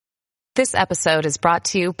This episode is brought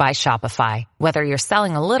to you by Shopify. Whether you're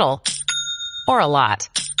selling a little or a lot,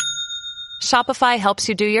 Shopify helps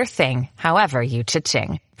you do your thing, however you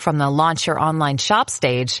cha-ching. From the launch your online shop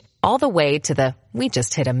stage, all the way to the we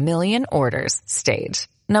just hit 1 million orders stage.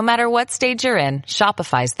 No matter what stage you're in,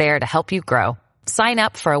 Shopify's there to help you grow. Sign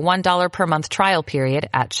up for a $1 per month trial period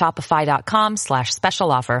at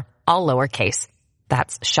shopify.com/special offer, all lowercase.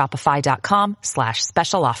 That's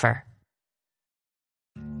shopify.com/special offer.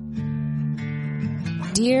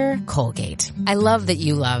 Dear Colgate, I love that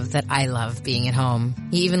you love that I love being at home.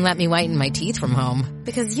 You even let me whiten my teeth from home.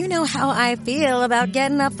 Because you know how I feel about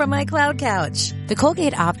getting up from my cloud couch. The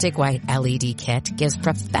Colgate Optic White LED Kit gives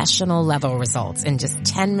professional level results in just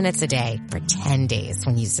 10 minutes a day for 10 days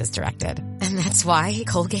when used as directed. And that's why,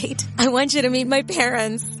 Colgate, I want you to meet my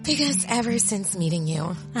parents. Because ever since meeting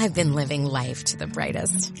you, I've been living life to the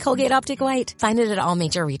brightest. Colgate Optic White. Find it at all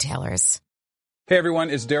major retailers. Hey everyone,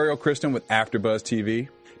 it's Daryl Kristen with AfterBuzz TV.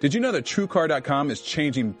 Did you know that TrueCar.com is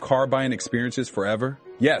changing car buying experiences forever?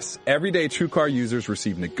 Yes, everyday TrueCar users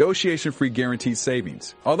receive negotiation-free guaranteed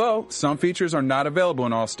savings. Although, some features are not available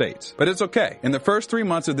in all states. But it's okay. In the first 3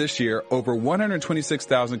 months of this year, over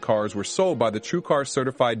 126,000 cars were sold by the TrueCar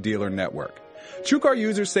Certified Dealer Network. TrueCar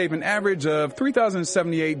users save an average of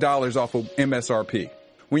 $3,078 off of MSRP.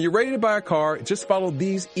 When you're ready to buy a car, just follow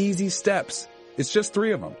these easy steps. It's just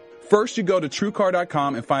 3 of them. First, you go to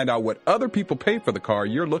TrueCar.com and find out what other people pay for the car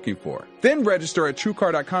you're looking for. Then register at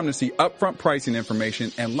TrueCar.com to see upfront pricing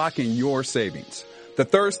information and lock in your savings. The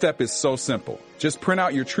third step is so simple. Just print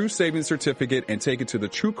out your True Savings Certificate and take it to the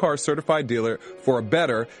TrueCar Certified Dealer for a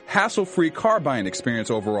better, hassle-free car buying experience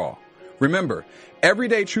overall. Remember,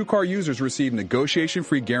 everyday TrueCar users receive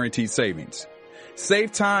negotiation-free guaranteed savings.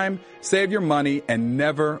 Save time, save your money, and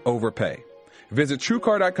never overpay. Visit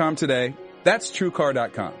TrueCar.com today. That's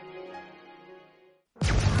TrueCar.com.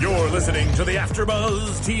 You're listening to the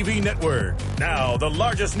AfterBuzz TV Network, now the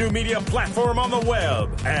largest new media platform on the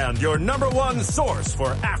web, and your #1 source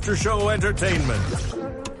for after-show entertainment.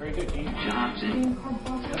 Very good, Dean Johnson.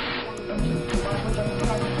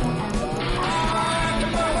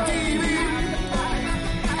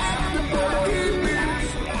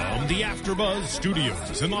 The AfterBuzz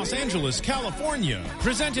Studios in Los Angeles, California.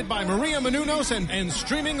 Presented by Maria Menounos and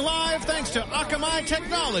streaming live thanks to Akamai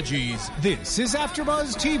Technologies. This is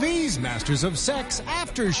AfterBuzz TV's Masters of Sex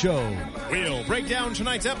After Show. We'll break down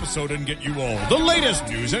tonight's episode and get you all the latest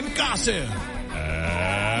news and gossip.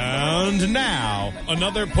 And now,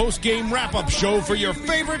 another post-game wrap-up show for your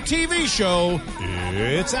favorite TV show.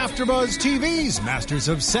 It's AfterBuzz TV's Masters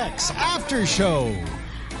of Sex After Show.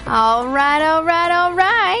 All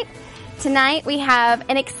right. Tonight we have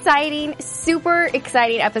an exciting, super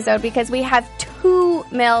exciting episode because we have 2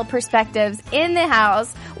 male perspectives in the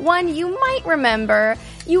house. One you might remember,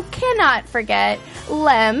 you cannot forget,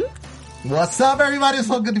 Lem. What's up, everybody? It's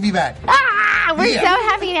so good to be back. We're so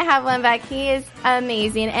happy to have Lem back. He is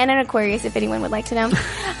amazing, and an Aquarius, if anyone would like to know.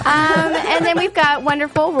 And then we've got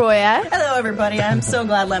wonderful Roya. Hello, everybody. I'm so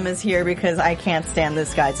glad Lem is here because I can't stand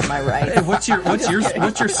this guy to my right. Hey, what's your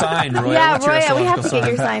sign, Roya? Yeah, what's your Roya, we have to sign? get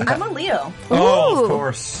your sign. I'm a Leo. Oh, Ooh. of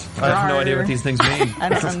course. I have no idea what these things mean.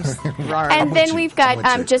 And then we've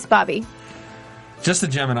got just Bobby. Just a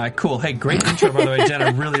Gemini. Cool. Hey, great intro, by the way, Jen.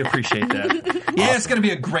 I really appreciate that. Yeah, it's going to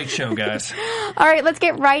be a great show, guys. All right, let's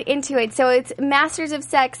get right into it. So it's Masters of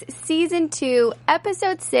Sex, Season 2,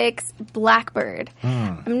 Episode 6, Blackbird.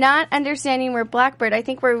 I'm not understanding where Blackbird. I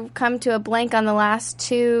think we've come to a blank on the last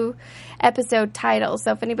 2 episode titles.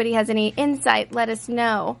 So if anybody has any insight, let us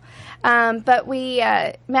know. But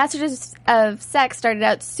Masters of Sex started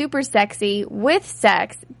out super sexy with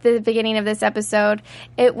sex. The beginning of this episode,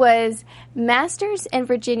 it was Masters and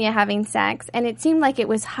Virginia having sex, and it seemed like it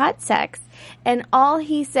was hot sex. And all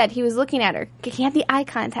he said, he was looking at her. He had the eye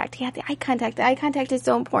contact. The eye contact is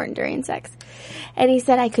so important during sex. And he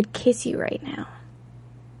said, I could kiss you right now.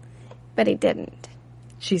 But he didn't.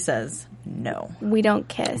 She says, no. We don't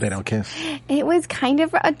kiss. They don't kiss. It was kind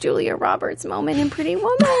of a Julia Roberts moment in Pretty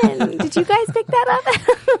Woman. Did you guys pick that up?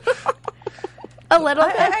 A little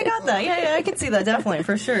bit. I got that. Yeah, I can see that definitely,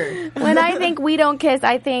 for sure. When I think we don't kiss,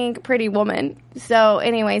 I think Pretty Woman. So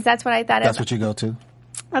anyways, that's what I thought. That's what you go to?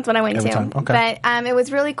 That's what I went Every to. time. Okay. But it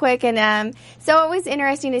was really quick, and so it was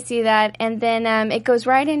interesting to see that. And then it goes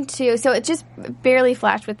right into, so it just barely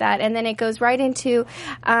flashed with that, and then it goes right into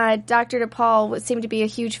Dr. DePaul, what seemed to be a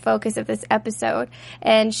huge focus of this episode.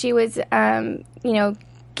 And she was,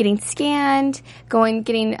 getting scanned,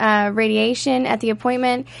 getting radiation at the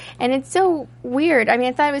appointment. And it's so weird. I mean,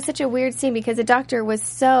 I thought it was such a weird scene because the doctor was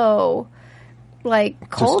so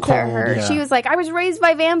cold to her. yeah. She was like, I was raised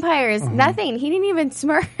by vampires. Nothing. He didn't even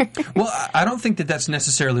smirk. Well, I don't think that that's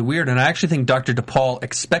necessarily weird, and I actually think Dr. DePaul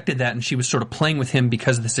expected that, and she was sort of playing with him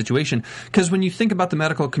because of the situation. Because when you think about the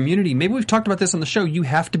medical community, maybe we've talked about this on the show, you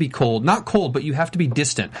have to be cold. Not cold, but you have to be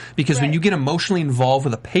distant. Because when you get emotionally involved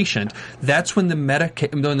with a patient, that's when the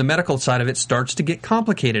medical side of it starts to get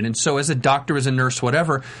complicated. And so as a doctor, as a nurse,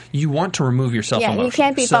 whatever, you want to remove yourself emotionally. You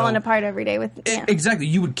can't be falling apart every day with... Yeah. Exactly.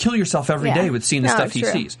 You would kill yourself every day with seeing the stuff he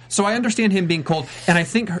sees. So I understand him being cold, and I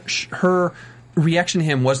think her reaction to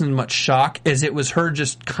him wasn't much shock as it was her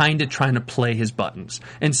just kind of trying to play his buttons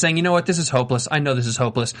and saying, you know what, this is hopeless. I know this is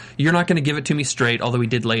hopeless. You're not going to give it to me straight, although we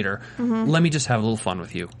did later. Let me just have a little fun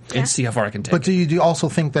with you and see how far I can take it. But do you also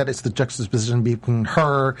think that it's the juxtaposition between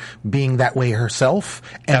her being that way herself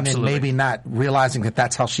and then maybe not realizing that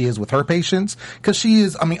that's how she is with her patients? Because she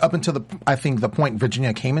is, I mean, up until I think the point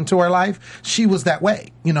Virginia came into her life, she was that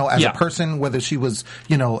way, as a person, whether she was,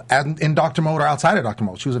 in doctor mode or outside of doctor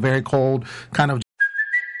mode. She was a very cold kind of.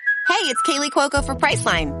 Hey, it's Kaylee Cuoco for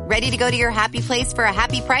Priceline. Ready to go to your happy place for a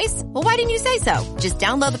happy price? Well, why didn't you say so? Just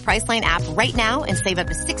download the Priceline app right now and save up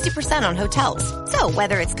to 60% on hotels. So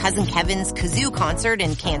whether it's Cousin Kevin's Kazoo Concert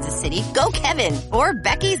in Kansas City, go Kevin, or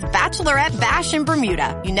Becky's Bachelorette Bash in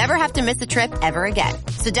Bermuda, you never have to miss a trip ever again.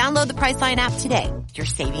 So download the Priceline app today. Your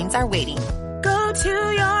savings are waiting. Go to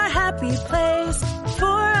your happy place for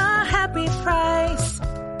a happy price.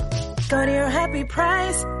 Go to your happy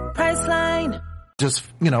price, Priceline. Just,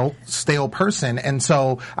 stale person. And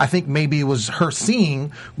so I think maybe it was her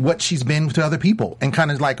seeing what she's been to other people and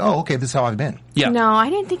kind of like, oh, okay, this is how I've been. Yeah. No,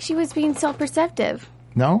 I didn't think she was being self-perceptive.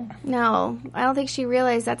 No? No, I don't think she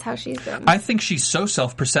realized that's how she's been. I think she's so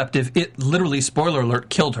self-perceptive, it literally, spoiler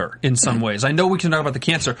alert, killed her in some ways. I know we can talk about the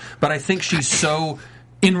cancer, but I think she's so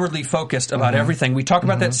inwardly focused about everything. We talk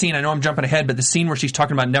about that scene. I know I'm jumping ahead, but the scene where she's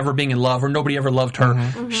talking about never being in love or nobody ever loved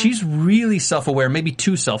her, she's really self-aware, maybe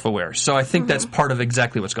too self-aware. So I think that's part of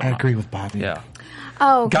exactly what's going on. I agree with Bobby. Yeah.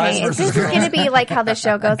 Oh, okay. Guys versus This is going to be like how the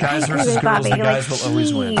show goes. Guys versus girls, the guys will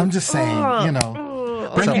always win. I'm just saying,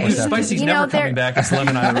 Breaking news, Spicy's never coming back. It's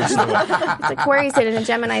Lemon Eye the rest of the way. It's like Corey said in a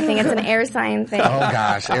Gemini thing. It's an air sign thing. Oh,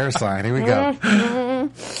 gosh. Air sign. Here we go.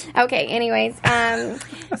 Okay, anyways.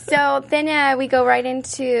 So then we go right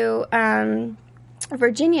into...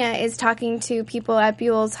 Virginia is talking to people at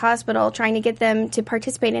Buell's Hospital trying to get them to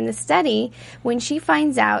participate in the study. When she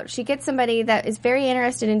finds out, she gets somebody that is very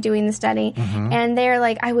interested in doing the study, and they're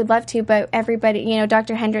like, I would love to, but everybody,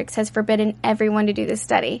 Dr. Hendricks has forbidden everyone to do this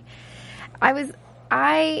study. I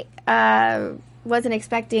wasn't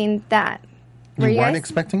expecting that. You weren't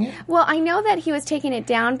expecting it? Well, I know that he was taking it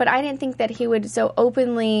down, but I didn't think that he would so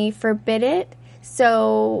openly forbid it,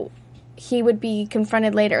 so he would be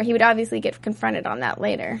confronted later. He would obviously get confronted on that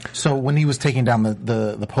later. So when he was taking down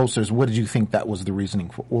the posters, what did you think that was the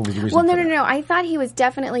reasoning for? What was the reason? Well, no. I thought he was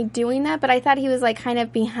definitely doing that, but I thought he was like kind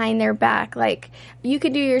of behind their back. Like, you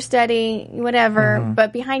could do your study, whatever,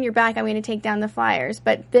 but behind your back, I'm going to take down the flyers.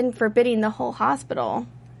 But then forbidding the whole hospital.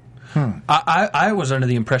 I was under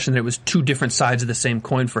the impression that it was two different sides of the same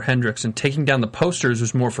coin for Hendricks, and taking down the posters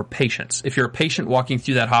was more for patients. If you're a patient walking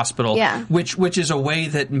through that hospital, which is a way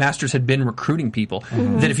that Masters had been recruiting people,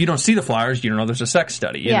 that if you don't see the flyers, you don't know there's a sex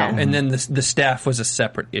study. You know? And then the staff was a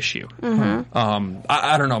separate issue.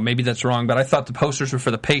 I don't know, maybe that's wrong, but I thought the posters were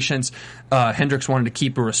for the patients. Hendricks wanted to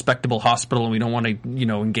keep a respectable hospital, and we don't want to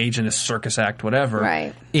engage in a circus act, whatever.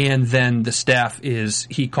 Right. And then the staff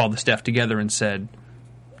he called the staff together and said,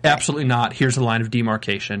 absolutely not. Here's the line of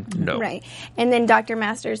demarcation. No. Right. And then Dr.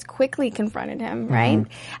 Masters quickly confronted him, right?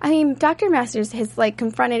 I mean, Dr. Masters has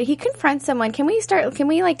he confronts someone. Can we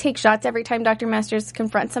take shots every time Dr. Masters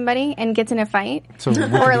confronts somebody and gets in a fight? So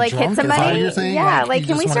or hit somebody? Yeah,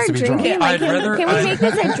 can we start drinking? Can we make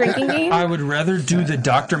this a drinking game? I would rather do the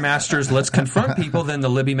Dr. Masters let's confront people than the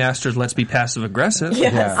Libby Masters let's be passive aggressive.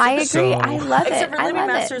 Yes. Yeah. I agree. So, I love it. Except for Libby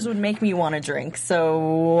Masters would make me want to drink.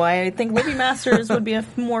 So I think Libby Masters would be a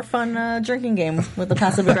more fun drinking game with the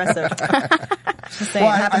passive aggressive. Just saying, it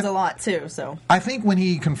happens a lot too. So I think when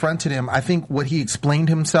he confronted him, I think what he explained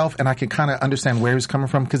himself, and I could kind of understand where he's coming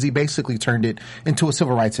from, because he basically turned it into a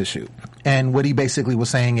civil rights issue. And what he basically was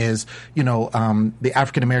saying is, the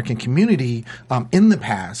African American community in the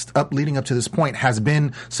past, leading up to this point, has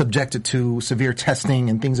been subjected to severe testing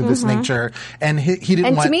and things of this nature. And he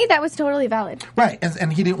didn't want. And to me, that was totally valid. Right,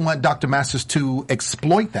 and he didn't want Dr. Masters to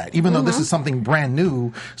exploit that, even though this is something brand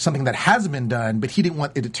new, something that has been done, but he didn't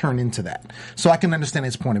want it to turn into that. So I can understand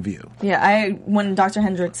his point of view. Yeah, when Dr.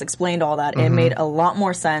 Hendricks explained all that, it made a lot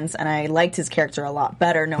more sense, and I liked his character a lot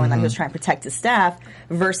better, knowing that he was trying to protect his staff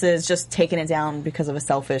versus just taking it down because of a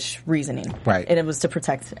selfish reasoning. Right. It was to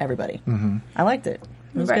protect everybody. I liked it.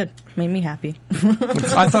 It was good. Made me happy.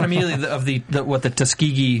 I thought immediately of the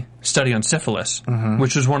Tuskegee study on syphilis,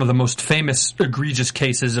 which was one of the most famous, egregious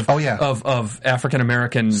cases of African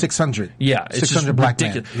American 600. Yeah, it's 600 black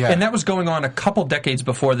men. Yeah. And that was going on a couple decades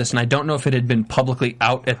before this, and I don't know if it had been publicly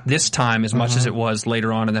out at this time as much as it was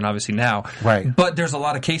later on, and then obviously now. Right. But there's a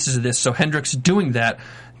lot of cases of this, so Hendricks doing that.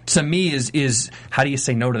 To me, is how do you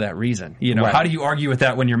say no to that reason? You know, how do you argue with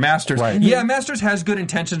that when you're Masters? Right. Yeah, Masters has good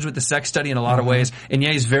intentions with the sex study in a lot of ways, and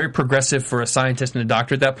yeah, he's very progressive for a scientist and a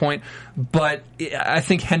doctor at that point. But I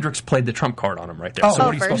think Hendricks played the trump card on him right there. So what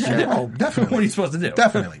are you supposed to do? Oh, definitely. What are you supposed to do?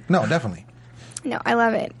 Definitely. No, definitely. No, I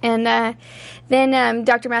love it. And then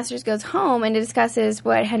Dr. Masters goes home and discusses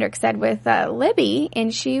what Hendricks said with Libby,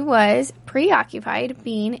 and she was preoccupied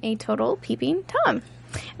being a total peeping Tom,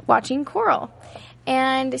 watching Coral.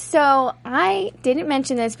 And so I didn't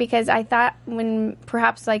mention this because I thought when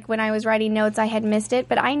I was writing notes I had missed it,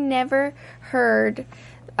 but I never heard,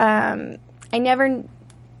 I didn't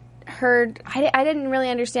really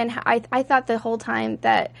understand how, I thought the whole time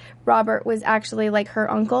that Robert was actually like her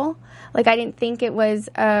uncle. Like I didn't think it was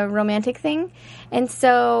a romantic thing. And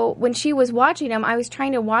so when she was watching him, I was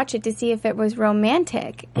trying to watch it to see if it was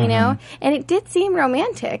romantic, you know? And it did seem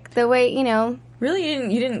romantic the way, you know. Really,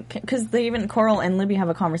 you didn't, because Coral and Libby have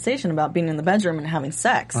a conversation about being in the bedroom and having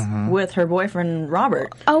sex with her boyfriend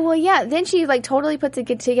Robert. Oh well, yeah. Then she like totally puts it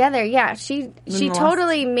together. Yeah, she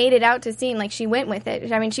totally made it out to seem like she went with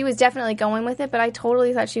it. I mean, she was definitely going with it, but I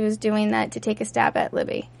totally thought she was doing that to take a stab at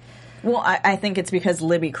Libby. Well, I think it's because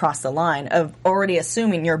Libby crossed the line of already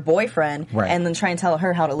assuming your boyfriend and then trying to tell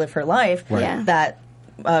her how to live her life. Yeah. That.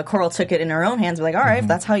 Coral took it in her own hands, like, all right, if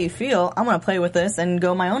that's how you feel, I'm going to play with this and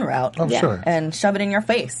go my own route. Oh, sure. And shove it in your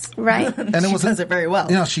face. Right. And it does it very well.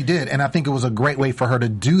 You know, she did. And I think it was a great way for her to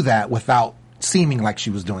do that without seeming like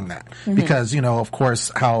she was doing that. Because, you know, of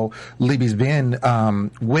course, how Libby's been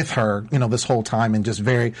with her, you know, this whole time and just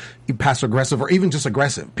very passive-aggressive or even just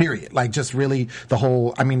aggressive, period. Like, just really the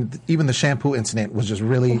whole, I mean, even the shampoo incident was just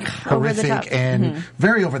really horrific and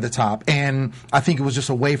very over the top. And I think it was just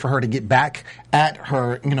a way for her to get back at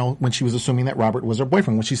her, you know, when she was assuming that Robert was her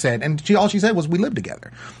boyfriend, when she said, and all she said was, we live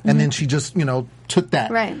together. And then she just, you know, took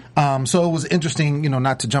that. Right. So it was interesting, you know,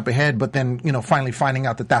 not to jump ahead, but then, you know, finally finding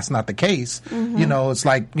out that that's not the case. You know, it's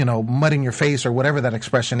like, you know, mud in your face or whatever that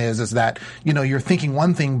expression is that, you know, you're thinking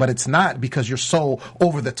one thing, but it's not because you're so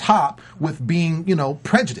over the top with being, you know,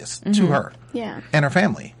 prejudiced to her and her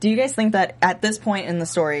family. Do you guys think that at this point in the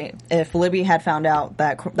story, if Libby had found out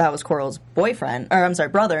that that was Coral's boyfriend, or I'm sorry,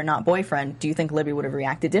 brother, not boyfriend, do you think Libby would have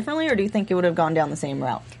reacted differently, or do you think it would have gone down the same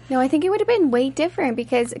route? No, I think it would have been way different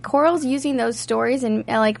because Coral's using those stories and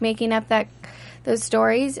like making up those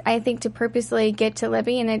stories, I think, to purposely get to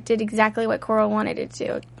Libby, and it did exactly what Coral wanted it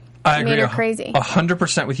to. I agree. Made her crazy.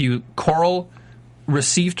 100% with you. Coral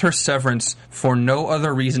received her severance for no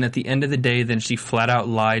other reason at the end of the day than she flat out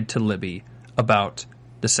lied to Libby about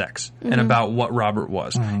the sex and about what Robert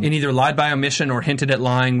was. And either lied by omission or hinted at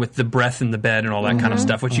lying with the breath in the bed and all that kind of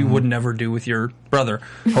stuff, which you would never do with your brother,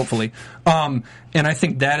 hopefully. And I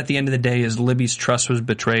think that at the end of the day is Libby's trust was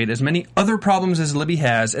betrayed. As many other problems as Libby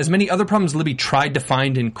has, as many other problems Libby tried to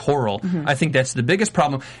find in Coral, I think that's the biggest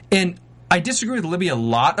problem. And I disagree with Libby a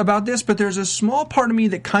lot about this, but there's a small part of me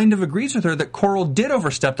that kind of agrees with her that Coral did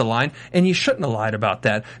overstep the line, and you shouldn't have lied about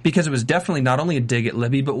that, because it was definitely not only a dig at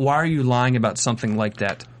Libby, but why are you lying about something like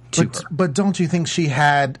that to her? But don't you think she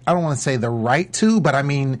had, I don't want to say the right to, but I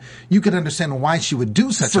mean, you could understand why she would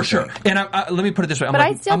do such a thing. For sure. And let me put it this way.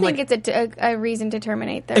 I still think it's a reason to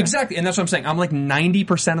terminate them. Exactly. And that's what I'm saying. I'm like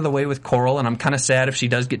 90% of the way with Coral, and I'm kind of sad if she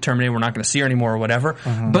does get terminated. We're not going to see her anymore or whatever.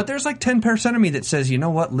 But there's like 10% of me that says, you know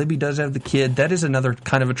what? Libby does have the kid. That is another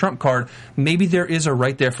kind of a trump card. Maybe there is a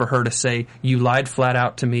right there for her to say, you lied flat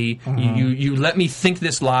out to me. You let me think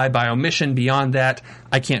this lie by omission. Beyond that,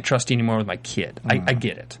 I can't trust you anymore with my kid. I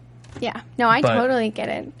get it. Yeah. No, I totally get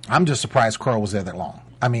it. I'm just surprised Coral was there that long.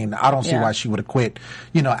 I mean, I don't see why she would have quit,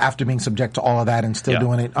 you know, after being subject to all of that and still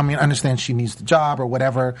doing it. I mean, I understand she needs the job or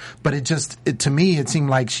whatever, but to me, it seemed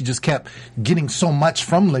like she just kept getting so much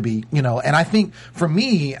from Libby, you know, and I think for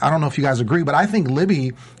me, I don't know if you guys agree, but I think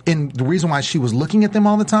Libby, in the reason why she was looking at them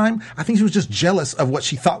all the time, I think she was just jealous of what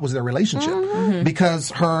she thought was their relationship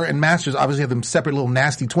because her and Masters obviously have them separate little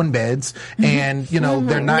nasty twin beds and, you know,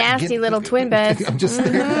 they're not nasty little twin beds. I'm just,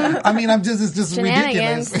 I mean, it's just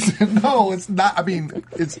ridiculous. No, it's not. I mean,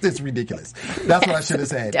 It's ridiculous. That's what I should have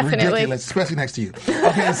said. Definitely. Ridiculous, especially next to you.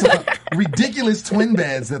 Okay, so ridiculous twin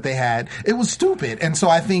beds that they had. It was stupid. And so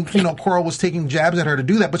I think, Coral was taking jabs at her to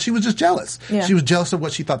do that, but she was just jealous. Yeah. She was jealous of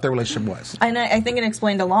what she thought their relationship was. And I think it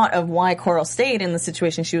explained a lot of why Coral stayed in the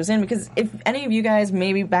situation she was in, because if any of you guys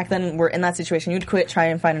maybe back then were in that situation, you'd quit, try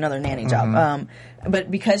and find another nanny job.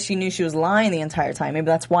 But because she knew she was lying the entire time, maybe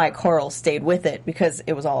that's why Coral stayed with it, because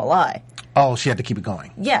it was all a lie. Oh, she had to keep it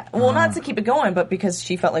going. Yeah, well, not to keep it going, but because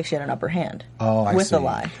she felt like she had an upper hand with the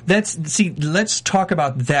lie. Let's talk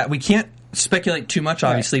about that. We can't speculate too much,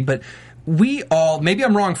 obviously, but we all, maybe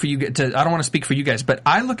I'm wrong for you, I don't want to speak for you guys, but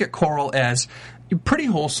I look at Coral as pretty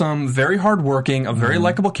wholesome, very hardworking, a very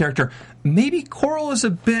likable character. Maybe Coral is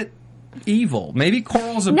a bit evil. Maybe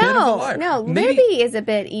Coral's a bit of a liar. No, Libby is a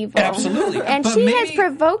bit evil. Absolutely. And but she has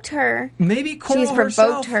provoked her. Maybe Coral She's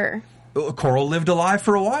provoked herself, her. Coral lived a lie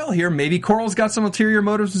for a while here. Maybe Coral's got some ulterior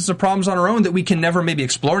motives and some problems on her own that we can never maybe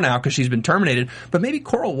explore now because she's been terminated. But maybe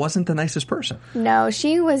Coral wasn't the nicest person. No,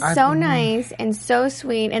 she was so nice and so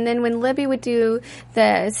sweet. And then when Libby would do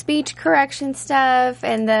the speech correction stuff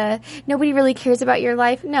and the nobody really cares about your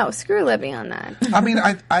life, no, screw Libby on that. I mean,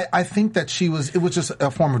 I think that it was just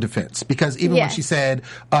a form of defense, because even when she said,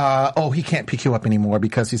 he can't pick you up anymore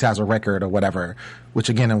because he has a record or whatever, which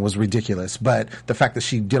again, it was ridiculous. But the fact that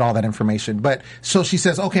she did all that information. But so she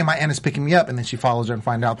says, okay, my aunt is picking me up. And then she follows her and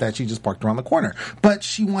find out that she just parked around the corner. But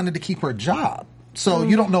she wanted to keep her job. So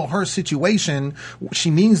you don't know her situation. She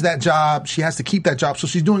needs that job. She has to keep that job. So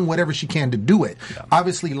she's doing whatever she can to do it. Yeah.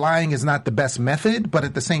 Obviously, lying is not the best method. But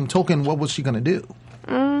at the same token, what was she going to do?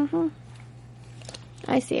 Mm-hmm.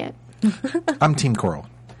 I see it. I'm Team Coral.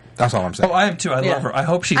 That's all I'm saying. Oh, I am too. I love her. I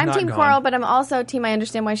hope she's not gone. I'm Team Coral, but I'm also Team I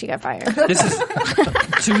understand why she got fired. This is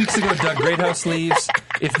 2 weeks ago, Doug Greathouse leaves.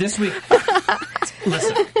 If this week...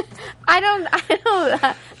 Listen. I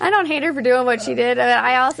don't hate her for doing what she did.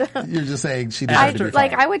 I also... You're just saying she deserved to be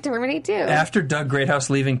fired. I would terminate too. After Doug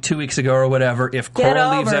Greathouse leaving 2 weeks ago or whatever, if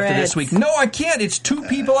Coral leaves after this week... No, I can't. It's two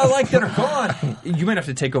people I like that are gone. You might have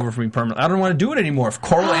to take over for me permanently. I don't want to do it anymore. If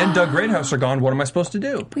Coral and Doug Greathouse are gone, what am I supposed to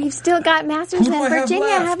do? We've still got Masters in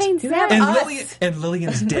Virginia having sex. And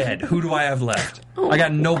Lillian's dead. Who do I have left? I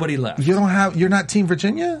got nobody left. You're not Team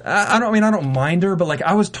Virginia? I don't mind her, but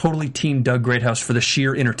I was totally Team Doug Greathouse for the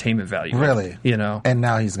sheer entertainment value. Really? And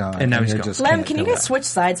now he's gone. And now he's gone. Lem, can you guys switch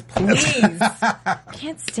sides, please?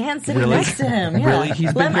 Can't stand sitting next to him. Yeah. Really?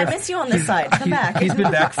 Lem, I miss you on this side. Come back. He's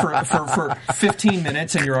been back for 15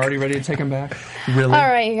 minutes, and you're already ready to take him back? Really? All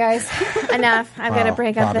right, you guys. Enough. I've got to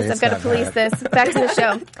break up this. I've got to police this. Back to the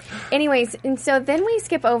show. Anyways, and so then we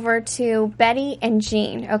skip over to Betty and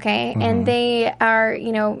Jean, okay? Mm-hmm. And they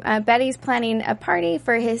are, Betty's planning a party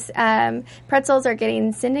for his pretzels are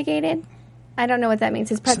getting syndicated. I don't know what that means.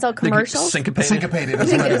 His pretzel commercials? Syncopated.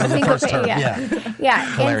 That's the first term.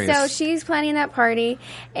 Yeah. And so she's planning that party.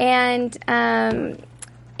 And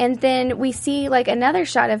then we see another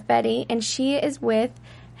shot of Betty, and she is with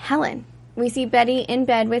Helen. We see Betty in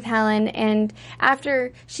bed with Helen, and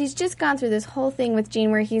after she's just gone through this whole thing with Jean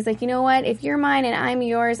where he's like, you know what, if you're mine and I'm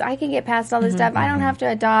yours, I can get past all this stuff. I don't have to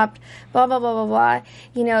adopt, blah, blah, blah, blah,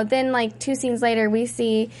 blah. Then 2 scenes later, we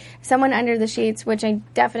see someone under the sheets, which I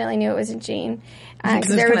definitely knew it wasn't Jean.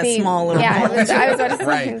 There would be small little I was about to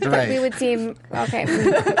say, right. We would see,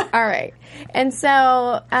 okay, all right. And so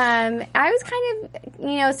I was kind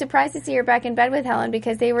of, surprised to see her back in bed with Helen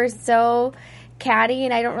because they were so catty,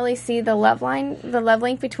 and I don't really see the love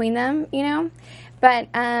link between them,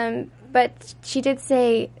 But she did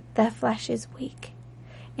say the flesh is weak,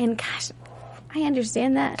 and gosh, I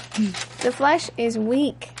understand that. The flesh is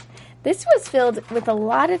weak. This was filled with a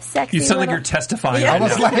lot of sexy. You sound like you're testifying. I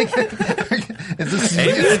was like, "Is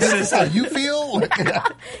this how you feel?" No,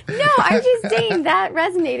 I'm just saying that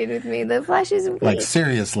resonated with me. The flesh is weak.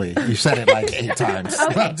 Seriously, you said it 8 times.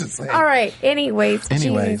 Okay. I'm just saying. All right. Anyways.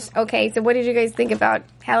 Geez. Okay. So, what did you guys think about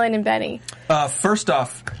Helen and Betty? First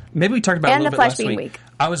off, maybe we talked about it a little bit last week. Weak.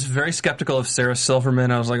 I was very skeptical of Sarah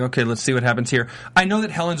Silverman. I was like, okay, let's see what happens here. I know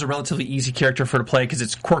that Helen's a relatively easy character for her to play because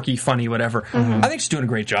it's quirky, funny, whatever. Mm-hmm. I think she's doing a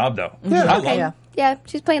great job, though. Yeah. Yeah,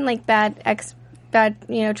 she's playing bad,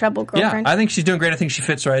 trouble girlfriend. Yeah, I think she's doing great. I think she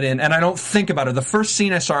fits right in. And I don't think about her. The first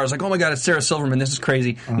scene I saw, I was like, oh my God, it's Sarah Silverman. This is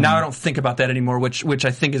crazy. Mm-hmm. Now I don't think about that anymore, which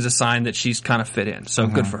I think is a sign that she's kind of fit in. So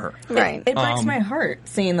good for her. Right. It breaks my heart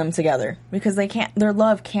seeing them together because their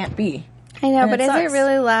love can't be. I know, but is it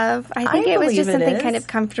really love? I think it was just something kind of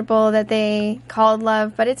comfortable that they called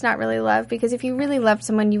love, but it's not really love because if you really loved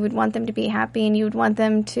someone, you would want them to be happy and you would want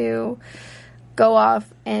them to go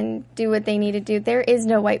off and do what they need to do. There is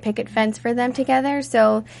no white picket fence for them together,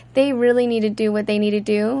 so they really need to do what they need to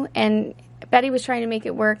do. And Betty was trying to make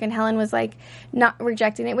it work, and Helen was like not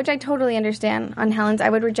rejecting it, which I totally understand on Helen's. I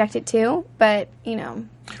would reject it too, but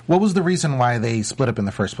What was the reason why they split up in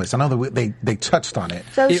the first place? I know that they touched on it.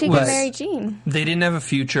 So she could marry Gene. They didn't have a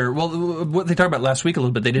future. Well, what they talked about last week a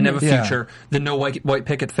little bit, they didn't have a future. The no white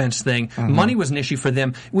picket fence thing. Mm-hmm. Money was an issue for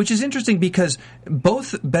them, which is interesting because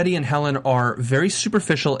both Betty and Helen are very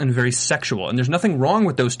superficial and very sexual. And there's nothing wrong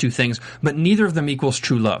with those two things, but neither of them equals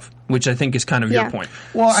true love, which I think is kind of your point.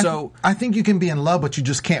 Well, so I think you can be in love, but you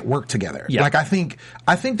just can't work together. Yeah. Like I think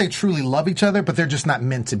they truly love each other, but they're just not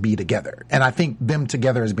meant to be together. And I think them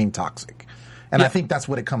together is being toxic. And I think that's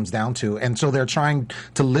what it comes down to. And so they're trying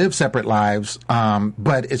to live separate lives,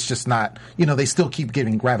 but it's just not, they still keep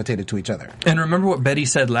getting gravitated to each other. And remember what Betty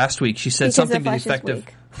said last week. She said something to the effect of,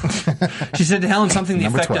 she said to Helen something to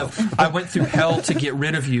the effect of, I went through hell to get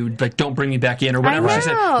rid of you, like don't bring me back in or whatever. I know. She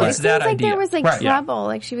said, it's that like idea. There was trouble,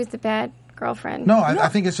 like she was the bad girlfriend. No, I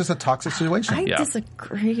think it's just a toxic situation. I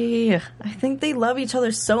disagree. I think they love each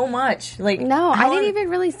other so much. Like I didn't even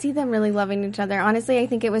really see them really loving each other. Honestly, I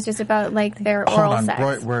think it was just about like their oral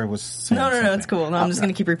sex. Roy was no, it's cool. No, I'm just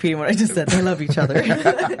going to keep repeating what I just said. They love each other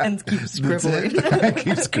and keep scribbling.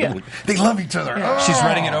 Keep scribbling. They love each other. Yeah. She's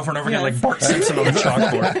writing it over and over again like Bart Simpson on the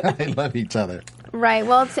chalkboard. They love each other. Right.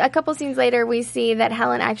 Well, a couple scenes later, we see that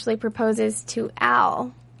Helen actually proposes to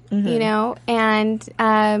Al. And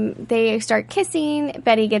they start kissing.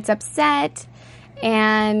 Betty gets upset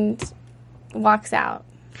and walks out.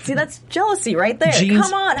 See, that's jealousy right there.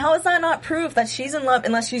 Come on, how is that not proof that she's in love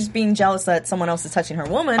unless she's being jealous that someone else is touching her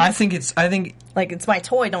woman? I think it's my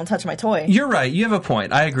toy, don't touch my toy. You're right, you have a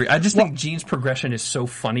point. I agree. I just think Gene's progression is so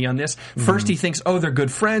funny on this. First he thinks, they're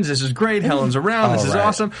good friends, this is great, Helen's around, this is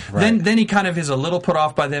awesome. Right. Then he kind of is a little put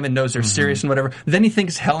off by them and knows they're serious and whatever. Then he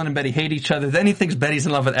thinks Helen and Betty hate each other. Then he thinks Betty's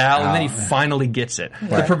in love with Al, and then he finally gets it.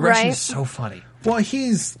 The progression is so funny. Well,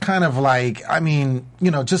 he's kind of like,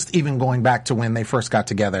 just even going back to when they first got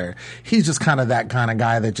together, he's just kind of that kind of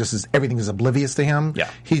guy that just is, everything is oblivious to him. Yeah.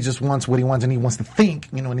 He just wants what he wants and he wants to think,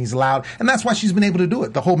 and he's loud. And that's why she's been able to do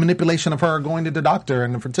it. The whole manipulation of her going to the doctor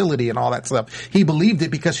and the fertility and all that stuff. He believed it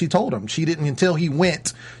because she told him. She didn't until he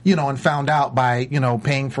went, and found out by,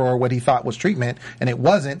 paying for what he thought was treatment and it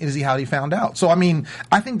wasn't, is how he found out. So,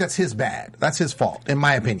 I think that's his bad. That's his fault, in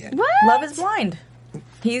my opinion. What? Love is blind.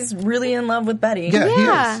 He's really in love with Betty.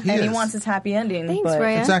 Yeah. He is. He wants his happy ending. Thanks,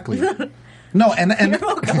 Roya. Exactly. No, and you're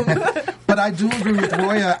welcome. But I do agree with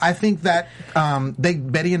Roya. I think that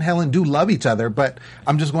Betty and Helen do love each other, but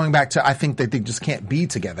I'm just going back to I think that they just can't be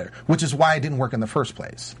together, which is why it didn't work in the first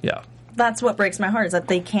place. Yeah. That's what breaks my heart is that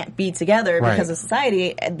they can't be together because of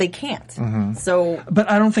society. They can't. Mm-hmm. So,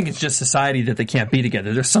 but I don't think it's just society that they can't be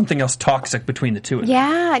together. There's something else toxic between the two of them.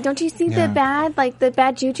 Yeah, don't you see the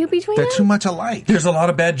bad juju between them? They're too much alike. There's a lot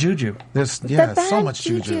of bad juju. There's so much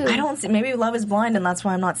juju. I don't see. Maybe love is blind, and that's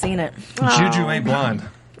why I'm not seeing it. Juju ain't blind.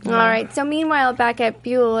 All right. So meanwhile, back at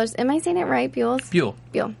Buell's, am I saying it right? Buell.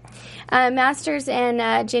 Masters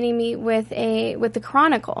and Jenny meet with the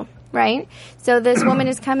Chronicle. Right? So this woman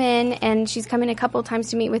has come in, and she's come in a couple of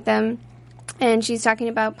times to meet with them, and she's talking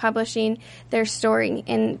about publishing their story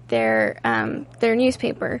in their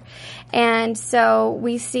newspaper. And so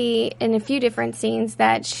we see in a few different scenes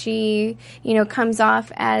that she, comes off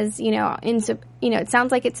as, it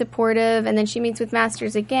sounds like it's supportive, and then she meets with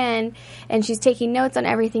Masters again, and she's taking notes on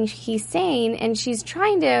everything he's saying, and she's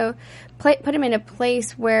trying to put him in a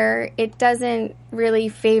place where it doesn't really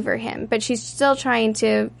favor him, but she's still trying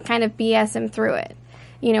to kind of BS him through it,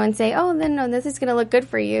 and say, this is going to look good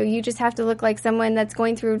for you. You just have to look like someone that's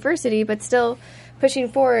going through adversity, but still pushing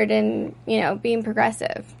forward and, being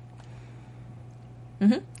progressive.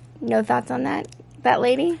 Mm-hmm. No thoughts on that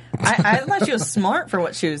lady? I thought she was smart for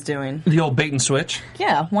what she was doing. The old bait and switch?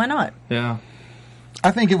 Yeah, why not? Yeah.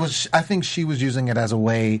 I think she was using it as a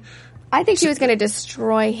way. I think she was going to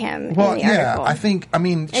destroy him. Well, in the article.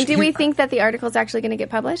 And do we think that the article is actually going to get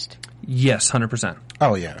published? Yes, 100%.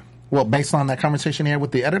 Oh, yeah. Well, based on that conversation here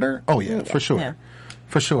with the editor? Oh, yeah, for sure. Yeah.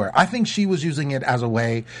 For sure. I think she was using it as a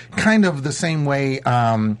way, kind of the same way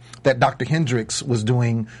that Dr. Hendricks was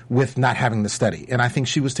doing with not having the study. And I think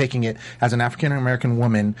she was taking it as an African-American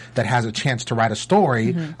woman that has a chance to write a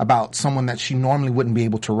story about someone that she normally wouldn't be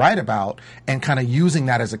able to write about, and kind of using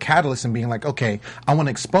that as a catalyst and being like, okay, I want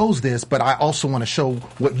to expose this, but I also want to show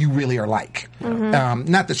what you really are like.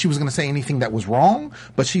 Not that she was going to say anything that was wrong,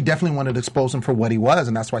 but she definitely wanted to expose him for what he was,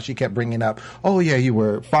 and that's why she kept bringing up, oh, yeah, you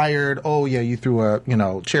were fired. Oh, yeah, you threw a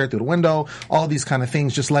chair through the window, all these kind of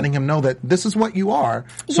things, just letting him know that this is what you are.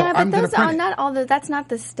 So yeah, but I'm going to print it. Not all that's not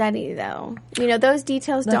the study though. Those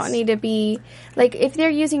details don't need to be like if they're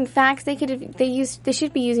using facts, they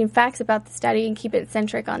should be using facts about the study and keep it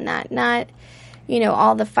centric on that, not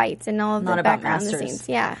all the fights and all of the background scenes.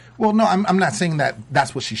 Yeah. Well, no, I'm not saying that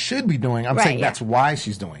that's what she should be doing. I'm saying that's why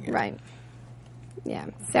she's doing it. Right. Yeah.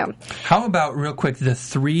 So. How about real quick the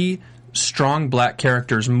 3 strong black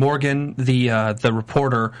characters: Morgan, the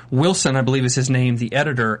reporter; Wilson, I believe is his name, the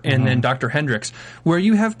editor; and then Dr. Hendricks. Where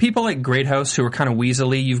you have people like Greathouse who are kind of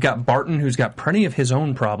weaselly. You've got Barton who's got plenty of his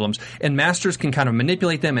own problems, and Masters can kind of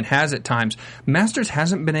manipulate them and has at times. Masters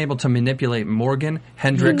hasn't been able to manipulate Morgan,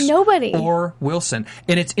 Hendricks, or Wilson.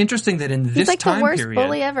 And it's interesting that in this time period, he's like the worst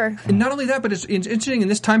bully ever. And not only that, but it's interesting in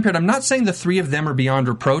this time period. I'm not saying the 3 of them are beyond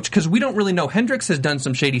reproach because we don't really know. Hendricks has done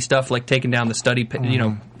some shady stuff, like taking down the study, Is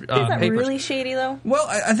that really shady, though? Well,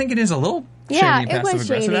 I think it is a little shady and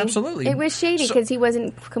passive-aggressive. Absolutely. It was shady because he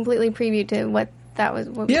wasn't completely preview to what that was.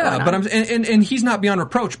 What was going on. But and he's not beyond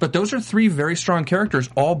reproach. But those are 3 very strong characters,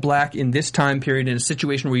 all black in this time period, in a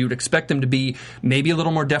situation where you would expect them to be maybe a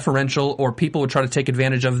little more deferential, or people would try to take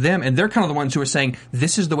advantage of them. And they're kind of the ones who are saying,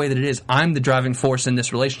 "This is the way that it is. I'm the driving force in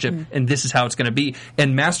this relationship, and this is how it's going to be."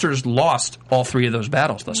 And Masters lost all 3 of those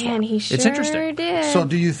battles thus far. It's interesting. Did. So,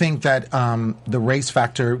 do you think that the race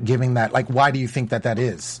factor, giving that, why do you think that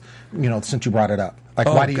is? Since you brought it up.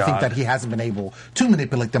 Why do you think that he hasn't been able to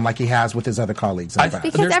manipulate them like he has with his other colleagues?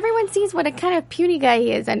 Because everyone sees what a kind of puny guy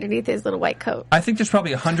he is underneath his little white coat. I think there's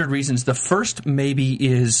probably 100 reasons. The first maybe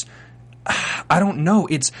is, I don't know,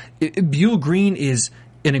 Buell Green is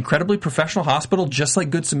an incredibly professional hospital, just like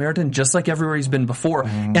Good Samaritan, just like everywhere he's been before.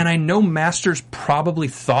 And I know Masters probably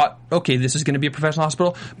thought, okay, this is going to be a professional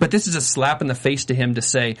hospital, but this is a slap in the face to him to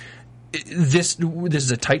say, this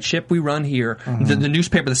is a tight ship we run here. The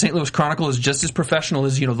newspaper, the St. Louis Chronicle, is just as professional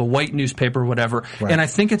as the white newspaper or whatever. Right. And I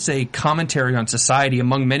think it's a commentary on society,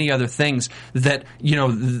 among many other things, that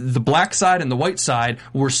the black side and the white side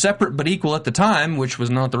were separate but equal at the time, which was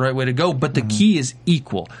not the right way to go. But the key is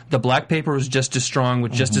equal. The black paper was just as strong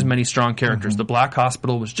with just as many strong characters. The black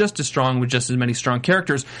hospital was just as strong with just as many strong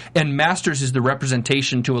characters. And Masters is the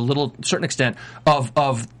representation, to a certain extent, of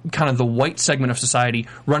kind of the white segment of society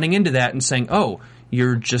running into that and saying, "Oh,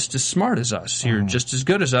 you're just as smart as us. You're just as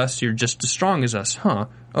good as us. You're just as strong as us. Huh?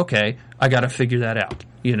 Okay, I got to figure that out."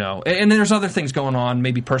 And there's other things going on,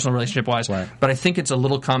 maybe personal relationship-wise, but I think it's a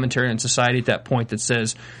little commentary on society at that point that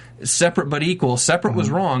says, separate but equal. Separate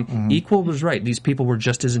was wrong. Equal was right. These people were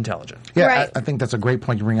just as intelligent. Yeah, right. I think that's a great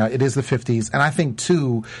point you bring out. It is the 50s. And I think,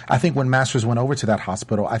 too, when Masters went over to that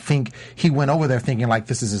hospital, I think he went over there thinking,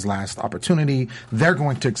 this is his last opportunity. They're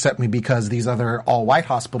going to accept me because these other all-white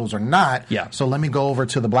hospitals are not. Yeah. So let me go over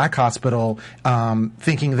to the black hospital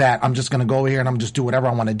thinking that I'm just going to go over here and I'm just do whatever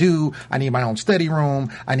I want to do. I need my own study room.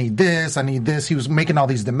 I need this. I need this. He was making all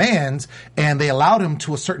these demands, and they allowed him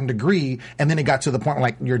to a certain degree, and then it got to the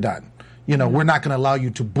point you're done. We're not going to allow you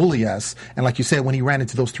to bully us. And like you said, when he ran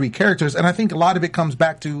into those 3 characters, and I think a lot of it comes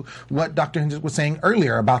back to what Dr. Hendricks was saying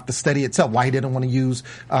earlier about the study itself, why he didn't want to use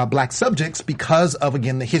black subjects because of,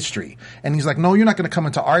 again, the history. And he's like, no, you're not going to come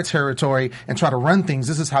into our territory and try to run things.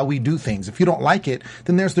 This is how we do things. If you don't like it,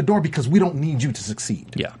 then there's the door because we don't need you to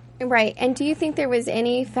succeed. Yeah. Right. And do you think there was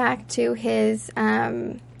any fact to his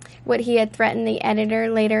what he had threatened the editor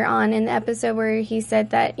later on in the episode where he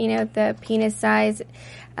said that, the penis size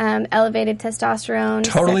elevated testosterone.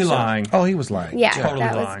 Totally lying. Oh, he was lying. Yeah, totally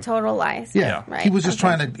that lying. Was total lies. Yeah, right. He was just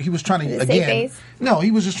trying to again. No,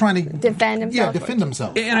 he was just trying to defend himself. Yeah, defend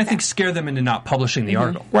himself. And I think scare them into not publishing the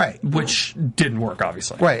article. Right. Which didn't work,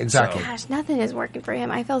 obviously. Right, exactly. Gosh, nothing is working for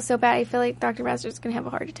him. I feel so bad. I feel like Dr. Masters is going to have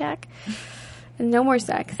a heart attack. And no more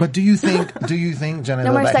sex. But do you think, Jenna,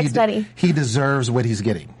 no more sex study. He deserves what he's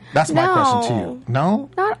getting? That's my question to you. No?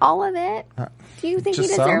 Not all of it. Do you think he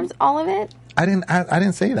deserves all of it? I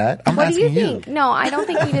didn't say that. I'm what asking do you think? No, I don't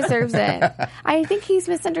think he deserves it. I think he's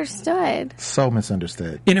misunderstood. So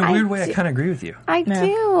misunderstood. In a weird way, I kind of agree with you. I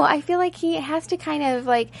do. I feel like he has to kind of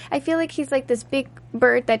I feel like he's like this big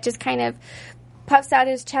bird that just kind of puffs out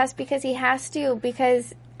his chest because he has to,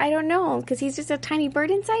 because I don't know, because he's just a tiny bird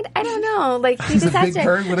inside. I don't know. He he's just a has big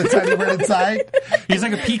bird with a tiny bird inside. He's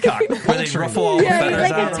like a peacock where they ruffle all the feathers he's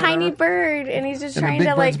like out a tiny bird, and he's just in trying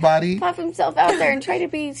to body. puff himself out there and try to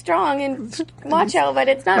be strong and macho, but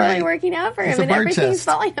it's not really working out for him, and everything's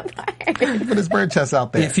falling apart. Put his bird chest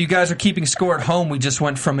out there. If you guys are keeping score at home, we just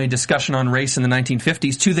went from a discussion on race in the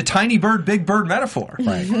 1950s to the tiny bird, big bird metaphor.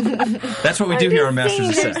 Right. That's what we do here on Masters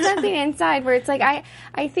of Sex. There's something inside where it's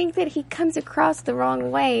I think that he comes across the wrong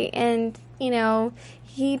way, and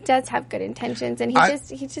he does have good intentions, and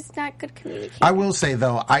he's just not good communicator. I will say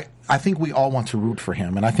though, I think we all want to root for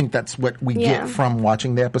him, and I think that's what we get from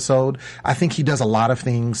watching the episode. I think he does a lot of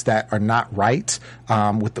things that are not right,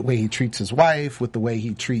 with the way he treats his wife, with the way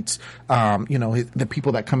he treats, the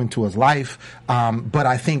people that come into his life. But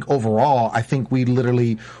I think overall, I think we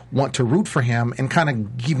literally want to root for him and kind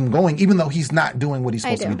of keep him going, even though he's not doing what he's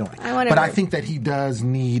supposed to be doing. I think that he does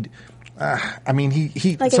need.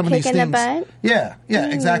 He like some a of these kick in things. The butt? Yeah,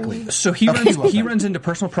 exactly. So he runs into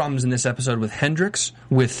personal problems in this episode with Hendricks,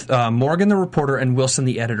 with Morgan the reporter, and Wilson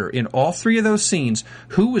the editor. In all three of those scenes,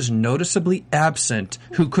 who was noticeably absent,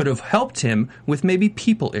 who could have helped him with maybe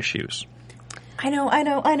people issues? I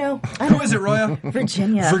know. Who is it, Roya?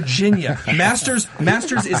 Virginia. Masters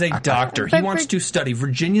is a doctor. He wants to study.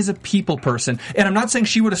 Virginia's a people person. And I'm not saying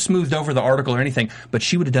she would have smoothed over the article or anything, but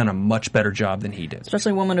she would have done a much better job than he did.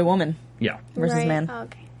 Especially woman to woman. Yeah. Versus man.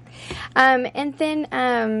 Okay. And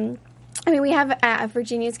then, we have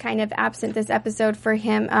Virginia's kind of absent this episode for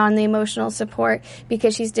him on the emotional support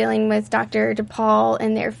because she's dealing with Dr. DePaul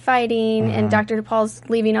and they're fighting, and Dr. DePaul's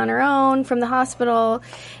leaving on her own from the hospital,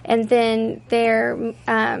 and then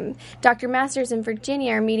Dr. Masters and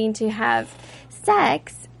Virginia are meeting to have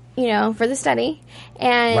sex, for the study,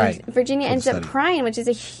 and Virginia ends up crying, which is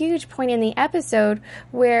a huge point in the episode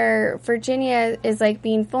where Virginia is like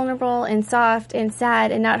being vulnerable and soft and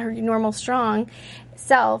sad and not her normal strong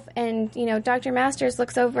self, and Dr. Masters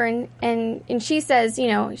looks over and she says,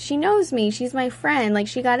 she knows me, she's my friend, like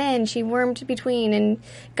she got in, she wormed between and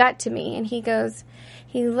got to me, and he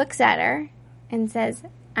looks at her and says,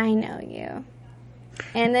 I know you,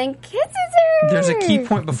 and then kisses her. There's a key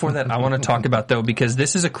point before that I want to talk about, though, because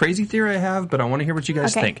this is a crazy theory I have, but I want to hear what you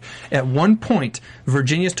guys think. At one point,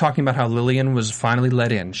 Virginia's talking about how Lillian was finally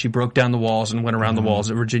let in. She broke down the walls and went around the walls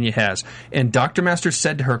that Virginia has. And Dr. Masters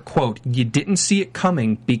said to her, quote, "You didn't see it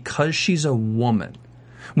coming because she's a woman."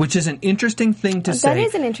 Which is an interesting thing to say. That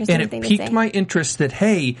is an interesting thing to say. And it piqued my interest that,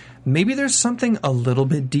 hey, maybe there's something a little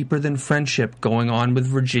bit deeper than friendship going on with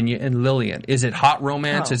Virginia and Lillian. Is it hot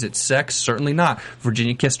romance? Is it sex? Certainly not.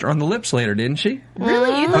 Virginia kissed her on the lips later, didn't she?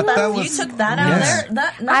 Really? You took that out of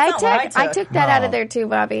there? I took that out of there too,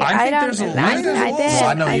 Bobby. I think there's a lot.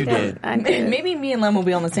 I know you did. Maybe me and Lem will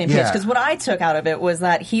be on the same page, because what I took out of it was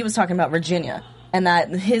that he was talking about Virginia and that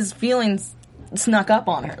his feelings snuck up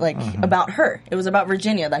on her, about her. It was about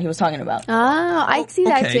Virginia that he was talking about. Oh, I see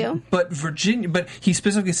that too. But he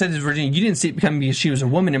specifically said to Virginia, you didn't see it becoming because she was a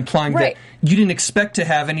woman, implying that you didn't expect to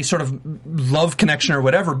have any sort of love connection or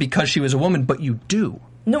whatever because she was a woman, but you do.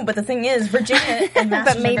 No, but the thing is, Virginia and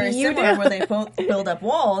Masters are very similar, where they both build up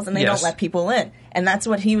walls and they don't let people in. And that's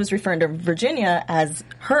what he was referring to Virginia as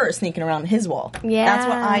her sneaking around his wall. Yeah. That's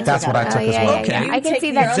what I took That's what I took as well. Okay. I can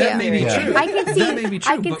see that too. That may be true.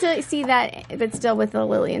 I can see that, but still with the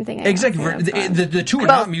Lillian thing. Exactly. The two are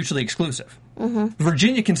not mutually exclusive.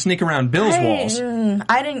 Virginia can sneak around Bill's walls.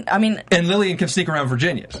 And Lillian can sneak around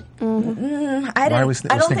Virginia's. I don't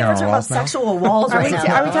think we're talking about sexual walls right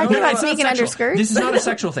now. Are we talking about sneaking under skirts? This is not a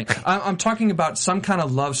sexual thing. I'm talking about some kind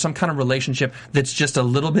of love, some kind of relationship that's just a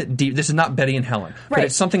little bit deep. This is not Betty and Helen. But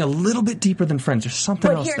it's something a little bit deeper than friends. There's something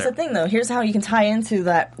else there. But here's the thing, though. Here's how you can tie into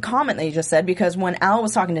that comment that you just said, because when Al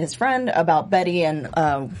was talking to his friend about Betty and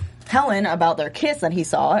Helen about their kiss that he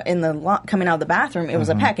saw in the coming out of the bathroom, it was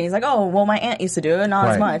a peck, and he's like, "Oh, well, my aunt used to do it, not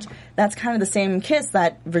as much." That's kind of the same kiss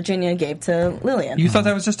that Virginia gave to Lillian. You thought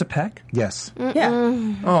that was just a peck? Yes. Yeah.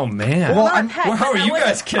 Oh man. Well, how are you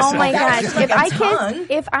guys kissing? Oh my gosh!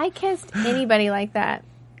 If I kissed anybody like that,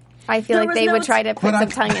 I feel like they would try to put some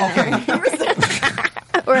tongue in there.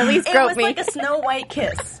 Or at least grope me. It was like a Snow White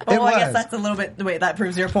kiss. Oh, I guess that's a little bit. Wait, that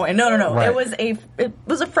proves your point. No. Right. It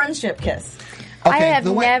was a friendship kiss. I have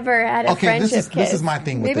never had a friendship kiss. This is my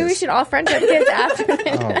thing with Maybe we should all friendship kiss after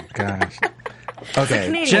this. Oh gosh.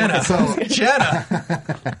 Okay, Jenna.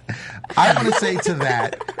 I want to say to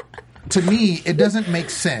that. To me, it doesn't make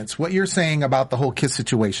sense what you're saying about the whole kiss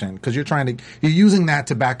situation, because you're using that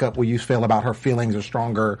to back up what you feel about her feelings are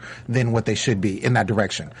stronger than what they should be in that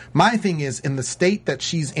direction. My thing is, in the state that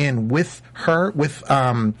she's in with her, with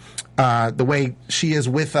the way she is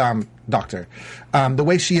with Doctor, the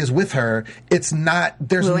way she is with her, it's not.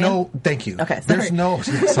 There's William? Thank you. Okay. There's no.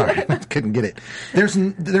 Sorry, I couldn't get it.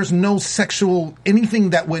 There's no sexual anything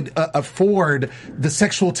that would afford the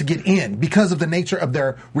sexual to get in because of the nature of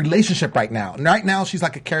their relationship right now. And right now, she's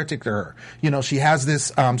like a caretaker to her. She has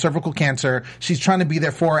this cervical cancer. She's trying to be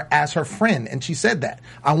there for her as her friend, and she said that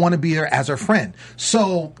I want to be there as her friend.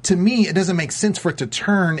 So to me, it doesn't make sense for it to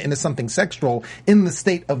turn into something sexual in the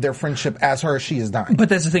state of their friendship as she is dying. But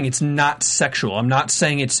that's the thing. It's not not sexual. I'm not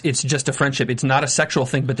saying it's just a friendship. It's not a sexual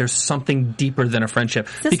thing, but there's something deeper than a friendship.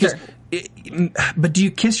 Sister. But do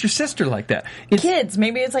you kiss your sister like that? Kids.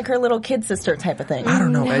 Maybe it's like her little kid sister type of thing. I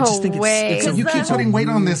don't know. I just think it's you keep putting weight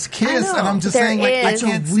on this kiss, and I'm just saying, like, I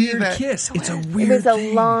can't see that. Kiss. It's a weird. It was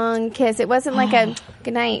a long kiss. It wasn't like a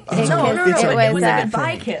good night. No. It was a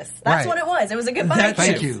goodbye kiss. That's Right. what it was. It was a goodbye kiss.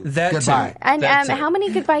 Thank you. That Goodbye. too. And That's it. how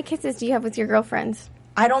many goodbye kisses do you have with your girlfriends?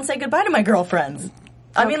 I don't say goodbye to my girlfriends.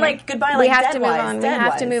 I mean, Okay. like, goodbye, we like, have to move dead-wise, on. We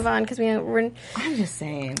have to dead-wise. move on because we're. I'm just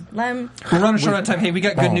saying. We're running short on time. Hey, we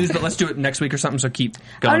got good news, but let's do it next week or something. So keep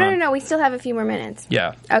going. Oh no! We still have a few more minutes.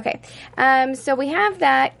 Yeah. Okay. So we have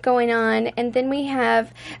that going on, and then we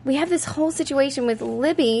have this whole situation with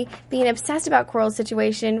Libby being obsessed about Coral's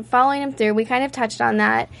situation, following him through. We kind of touched on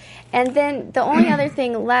that, and then the only other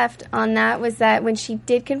thing left on that was that when she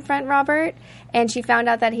did confront Robert, and she found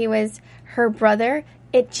out that he was her brother.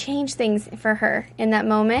 It changed things for her in that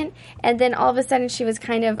moment. And then all of a sudden she was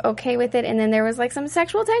kind of okay with it. And then there was like some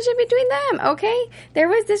sexual tension between them. Okay.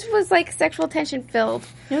 This was like sexual tension filled.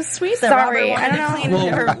 It was sweet that Sorry, Robert wanted to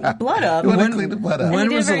clean her blood up. When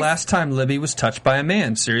was the last time Libby was touched by a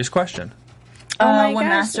man? Serious question. Oh my when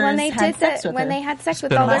gosh, Masters when they had did sex that, with when her. they had sex with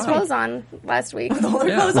been all a their while. clothes on last week. With all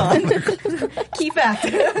her clothes on. Key fact.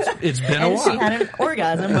 It's been a And while. she had an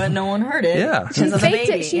orgasm, but no one heard it. Yeah. She because of the faked it.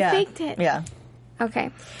 baby. She faked it. Yeah.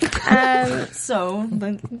 Okay. So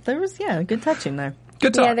there was good touching there.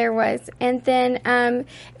 Good talk. Yeah, there was. And then,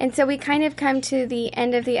 and so we kind of come to the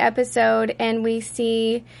end of the episode and we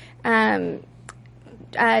see Lillian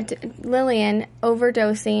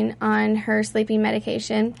overdosing on her sleeping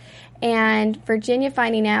medication and Virginia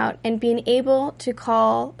finding out and being able to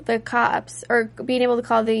call the cops or being able to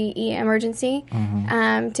call the emergency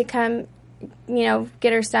to come,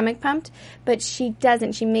 get her stomach pumped. But she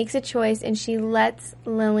doesn't. She makes a choice and she lets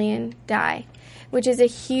Lillian die, which is a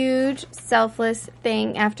huge selfless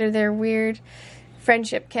thing after their weird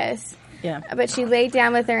friendship kiss. Yeah. But she laid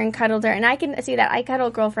down with her and cuddled her. And I can see that. I cuddle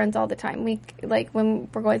girlfriends all the time. We, like, when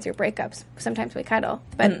we're going through breakups, sometimes we cuddle,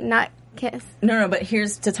 but not kiss. No, but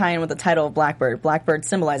here's to tie in with the title of Blackbird. Blackbird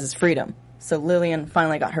symbolizes freedom. So Lillian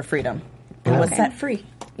finally got her freedom and was set free.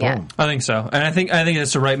 Yeah. I think so, and I think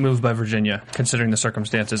it's the right move by Virginia, considering the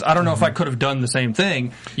circumstances. I don't know if I could have done the same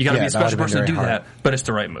thing. You got to be a that would've special been person to do very hard. that, but it's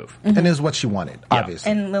the right move. And it was what she wanted,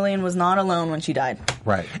 obviously. And Lillian was not alone when she died.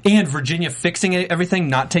 Right. And Virginia fixing everything,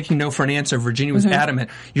 not taking no for an answer. Virginia was adamant.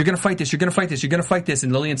 You're going to fight this. You're going to fight this. You're going to fight this.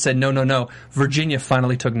 And Lillian said, no. Virginia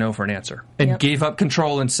finally took no for an answer and gave up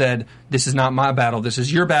control and said, this is not my battle. This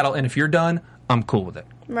is your battle. And if you're done, I'm cool with it.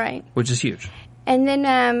 Right. Which is huge. And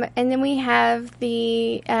then we have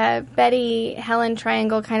the Betty Helen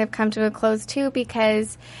triangle kind of come to a close too,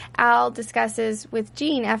 because Al discusses with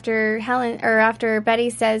Jean after Betty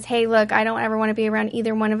says, "Hey, look, I don't ever want to be around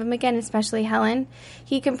either one of them again, especially Helen."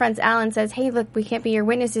 He confronts Al and says, "Hey, look, we can't be your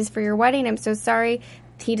witnesses for your wedding. I'm so sorry."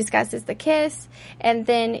 He discusses the kiss, and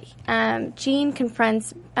then Jean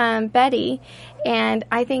confronts Betty, and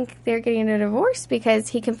I think they're getting a divorce because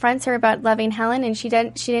he confronts her about loving Helen, and she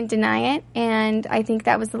didn't deny it, and I think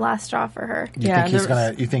that was the last straw for her. You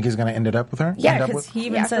think he's gonna end it up with her? Yeah, because he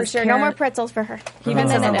even says for sure. No more pretzels for her. He even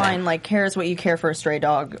says a line like, "Care is what you care for a stray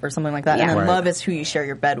dog," or something like that. Yeah. And then Right. love is who you share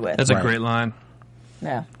your bed with. That's a great line.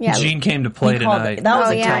 Yeah. Jean came to play He called tonight. it. That was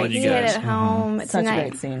a yeah, great he scene. hit it home Such a tonight.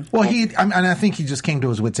 great scene. Well, I think he just came to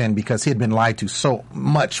his wits' end because he had been lied to so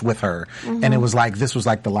much with her, and it was like this was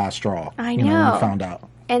like the last straw. I When know. we found out.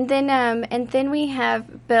 And then we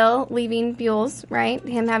have Bill leaving Buell's, right?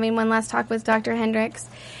 Him having one last talk with Dr. Hendricks.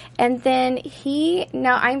 And then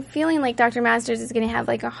now I'm feeling like Dr. Masters is going to have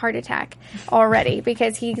like a heart attack already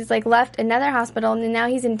because he's like left another hospital and now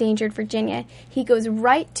he's endangered Virginia. He goes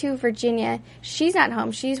right to Virginia. She's not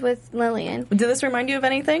home. She's with Lillian. Did this remind you of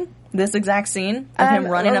anything? This exact scene of him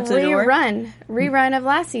running up to the door? Rerun of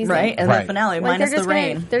last season. Right? And the finale, Like, minus the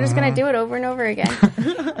rain. They're just going to do it over and over again.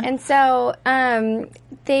 And so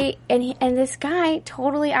this guy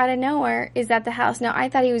totally out of nowhere is at the house. Now I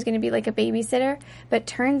thought he was going to be like a babysitter, but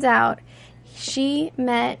turns out she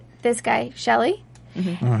met this guy, Shelley,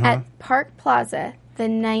 at Park Plaza the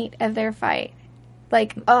night of their fight.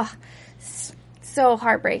 Like, so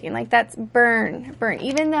heartbreaking. Like that's burn.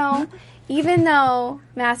 Even though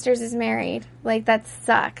Masters is married, like that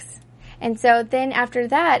sucks. And so then after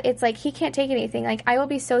that, it's like he can't take anything. Like I will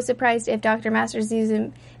be so surprised if Dr. Masters sees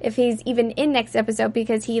him, if he's even in next episode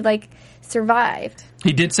because he like survived.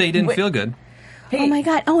 He did say he didn't feel good. Oh my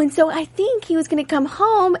God. Oh, and so I think he was going to come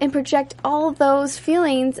home and project all those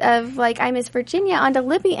feelings of, like, I miss Virginia onto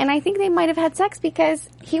Libby, and I think they might have had sex because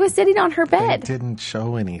he was sitting on her bed. They didn't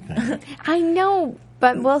show anything. I know,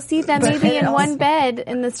 but we'll see them maybe in one bed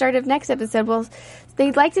in the start of next episode.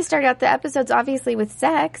 They'd like to start out the episodes, obviously, with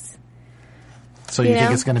sex. So you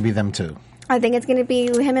think it's going to be them too? I think it's going to be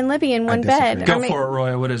him and Libby in one bed. Go for it,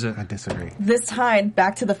 Roya. What is it? I disagree. This tied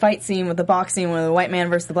back to the fight scene with the boxing with the white man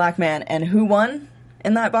versus the black man, and who won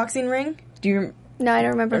in that boxing ring? Do you? No, I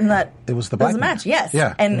don't remember. It was the black man. match. Yes.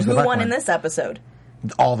 Yeah. And who won in this episode?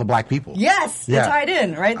 All the black people. Yes, Yeah. it tied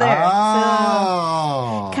in right there.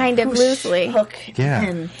 Oh. Kind of loosely. Hook. Yeah.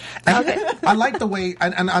 And I like the way,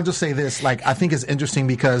 and I'll just say this, like, I think it's interesting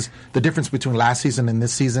because the difference between last season and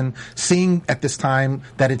this season, seeing at this time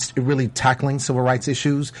that it's really tackling civil rights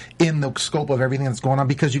issues in the scope of everything that's going on,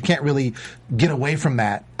 because you can't really get away from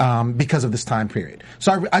that because of this time period.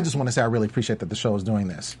 So I just want to say I really appreciate that the show is doing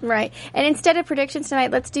this. Right. And instead of predictions tonight,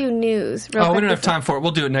 let's do news real quick. We don't have time for it.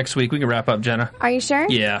 We'll do it next week. We can wrap up, Jenna. Are you sure?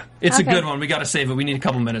 Yeah. It's a good one. We got to save it. We need a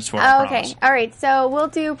couple minutes for it. I promise. All right. So we'll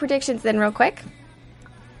do predictions then real quick.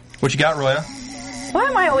 What you got, Roya? why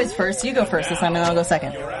am I always first? You go first this time, and then I'll go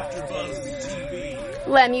second.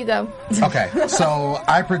 Lem, you go. Okay, so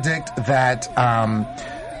I predict that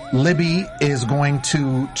Libby is going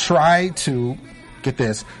to try to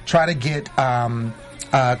get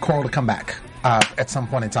Coral to come back at some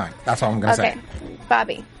point in time. That's all I'm going to say. Okay,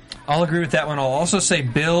 Bobby. I'll agree with that one. I'll also say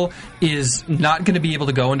Bill is not going to be able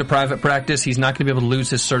to go into private practice. He's not going to be able to lose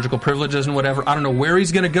his surgical privileges and whatever. I don't know where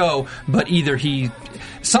he's going to go, but either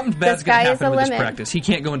something bad's going to happen with his practice. He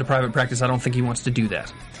can't go into private practice. I don't think he wants to do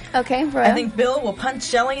that. Okay, Roya. I think Bill will punch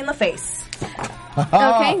Shelley in the face.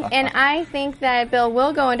 Okay, and I think that Bill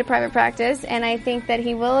will go into private practice, and I think that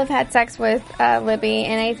he will have had sex with Libby,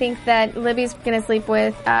 and I think that Libby's going to sleep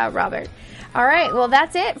with Robert. All right, well,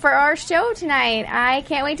 that's it for our show tonight. I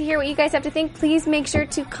can't wait to hear what you guys have to think. Please make sure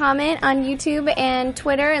to comment on YouTube and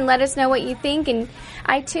Twitter and let us know what you think, and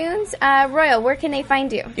iTunes. Royal, where can they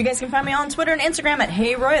find you? You guys can find me on Twitter and Instagram at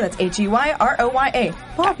HeyRoya. That's HeyRoya.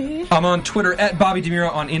 Bobby. I'm on Twitter at Bobby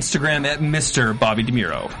DeMuro, on Instagram at Mr. Bobby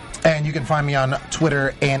DeMuro. And you can find me on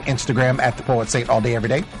Twitter and Instagram at The Poet Saint all day, every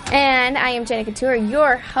day. And I am Jenna Couture,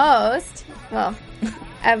 your host. Well,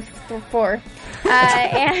 of four.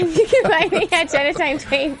 And you can find me at Jenna Time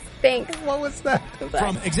Tweets. Thanks. What was that?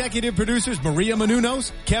 From executive producers Maria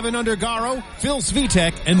Menounos, Kevin Undergaro, Phil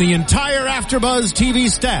Svitek, and the entire AfterBuzz TV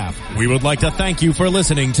staff, we would like to thank you for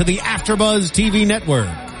listening to the AfterBuzz TV network.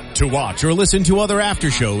 To watch or listen to other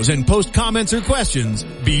after shows and post comments or questions,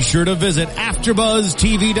 be sure to visit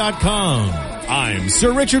AfterBuzzTV.com. I'm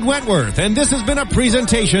Sir Richard Wentworth, and this has been a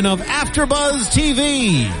presentation of AfterBuzz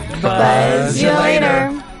TV. Buzz you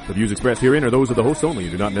later. The views expressed herein are those of the hosts only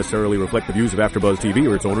and do not necessarily reflect the views of AfterBuzz TV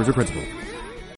or its owners or principals.